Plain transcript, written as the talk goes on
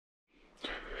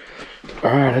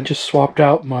Alright, I just swapped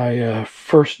out my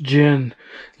first gen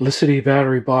Licity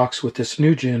battery box with this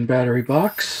new gen battery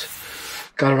box.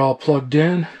 Got it all plugged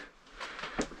in.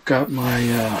 Got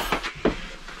my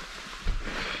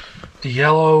the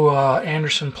yellow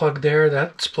Anderson plug there.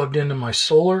 That's plugged into my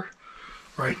solar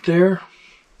right there.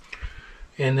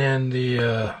 And then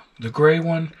the gray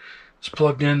one is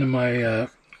plugged into my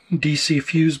DC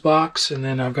fuse box. And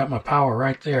then I've got my power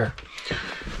right there.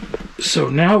 So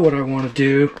now what I want to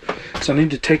do is I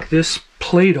need to take this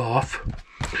plate off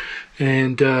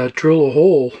and drill a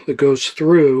hole that goes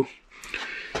through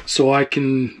so I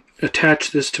can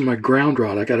attach this to my ground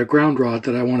rod. I got a ground rod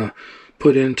that I want to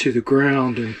put into the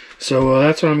ground, and so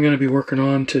that's what I'm going to be working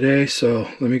on today. So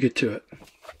let me get to it.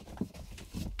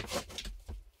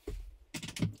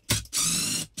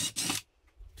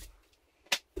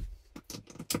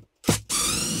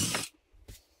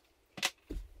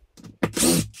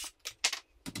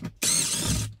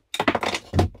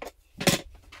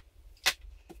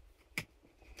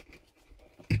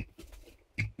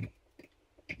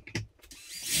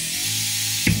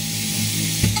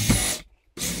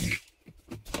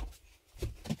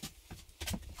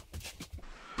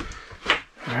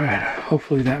 Alright,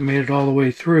 hopefully that made it all the way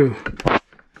through.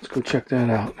 Let's go check that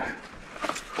out.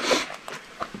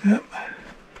 Yep,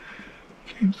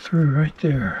 came through right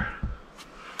there.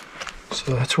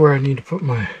 So that's where I need to put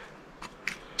my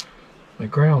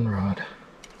ground rod.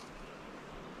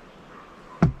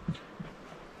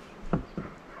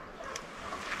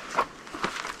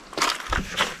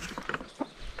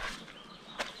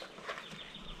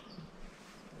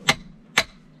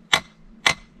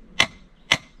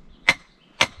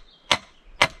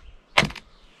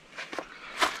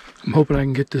 I'm hoping I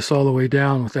can get this all the way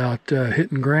down without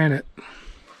hitting granite.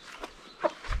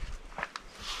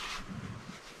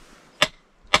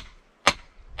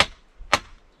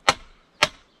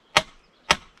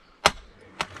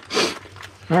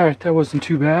 Alright, that wasn't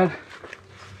too bad.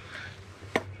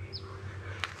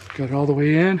 Got it all the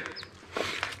way in.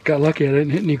 Got lucky I didn't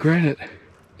hit any granite.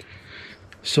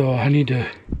 So I need to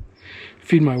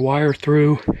feed my wire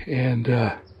through and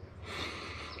get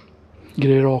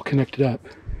it all connected up.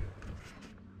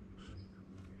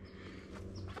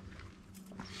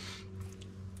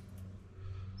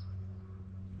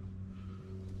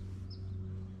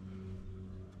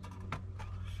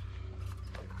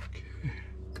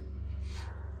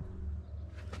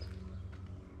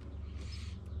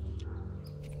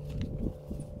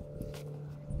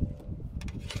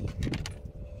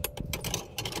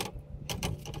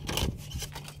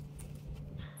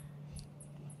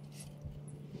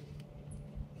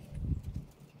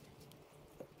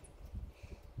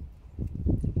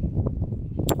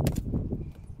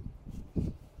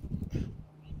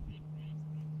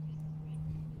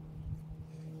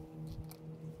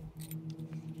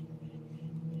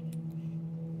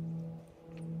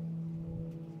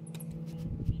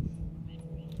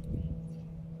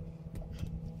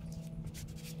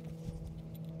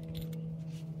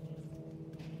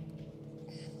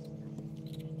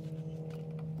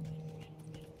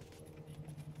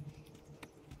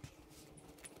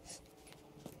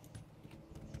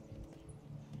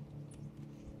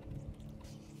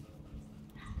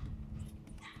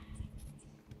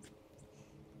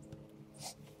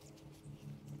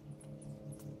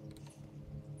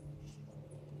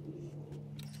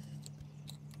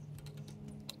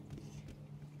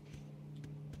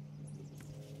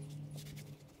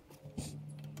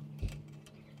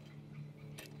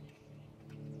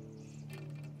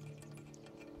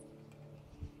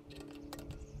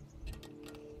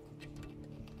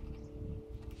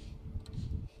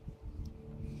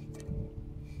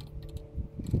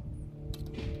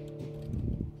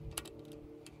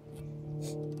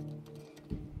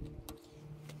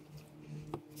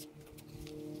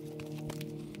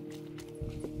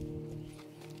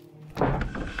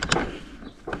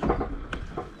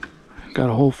 Got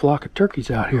a whole flock of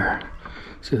turkeys out here.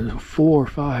 It says 4,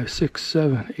 5, 6,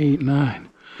 7, 8, 9.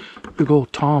 Big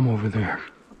old Tom over there.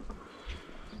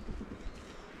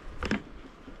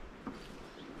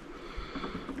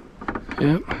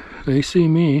 Yep, they see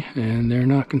me and they're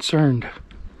not concerned.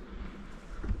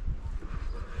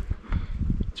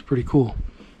 It's pretty cool.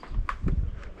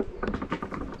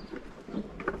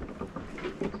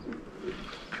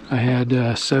 I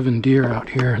had 7 deer out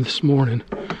here this morning,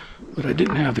 but I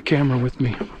didn't have the camera with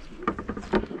me.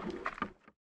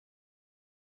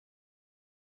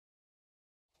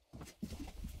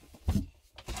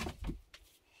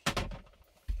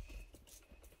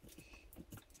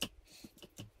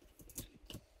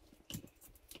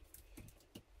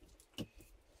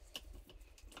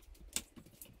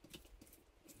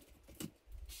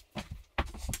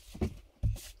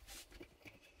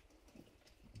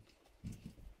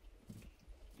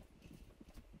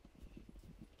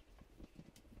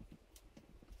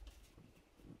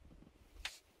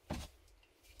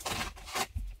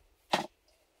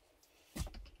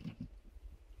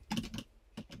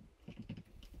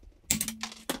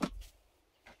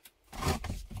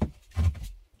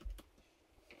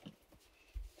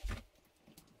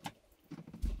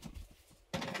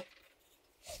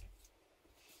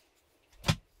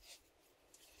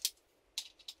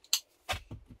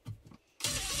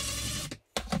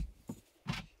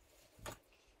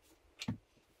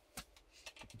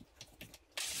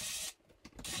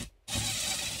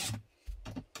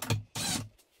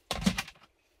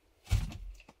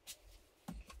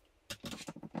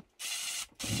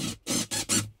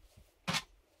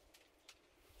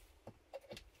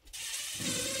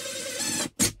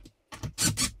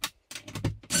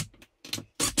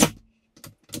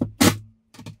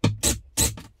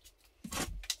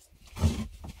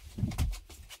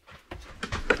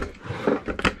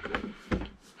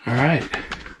 Alright,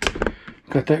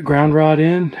 got that ground rod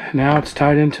in. Now it's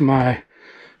tied into my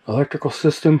electrical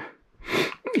system,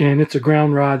 and it's a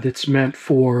ground rod that's meant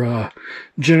for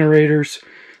generators.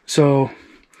 So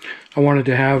I wanted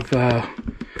to have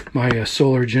my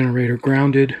solar generator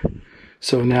grounded,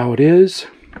 so now it is.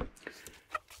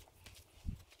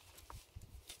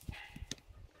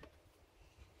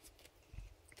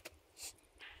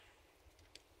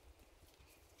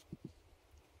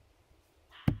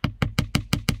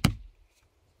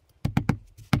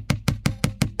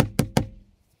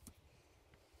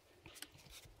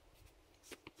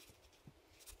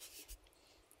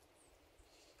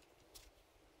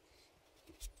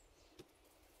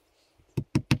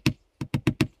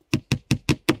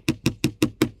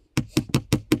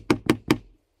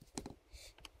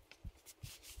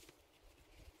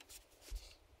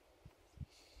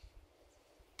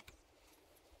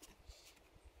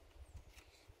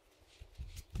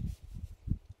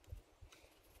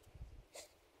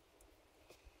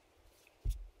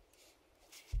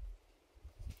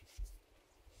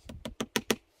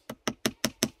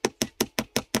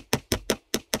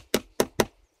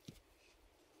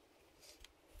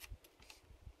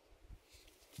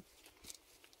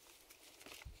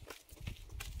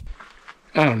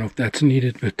 I don't know if that's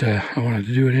needed, but I wanted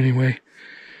to do it anyway,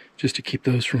 just to keep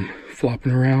those from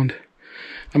flopping around.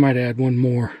 I might add one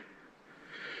more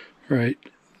right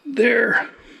there.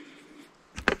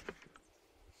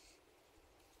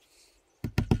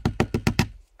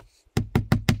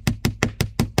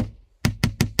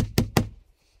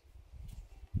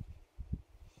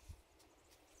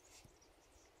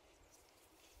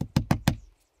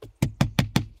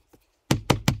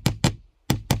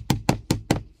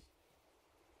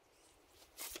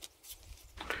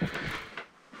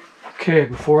 Okay,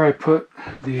 before I put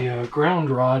the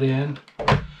ground rod in,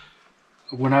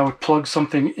 when I would plug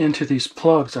something into these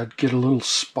plugs, I'd get a little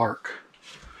spark.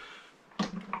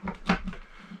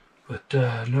 But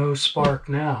no spark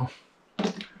now.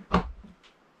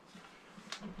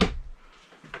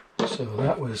 So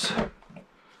that was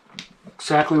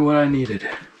exactly what I needed.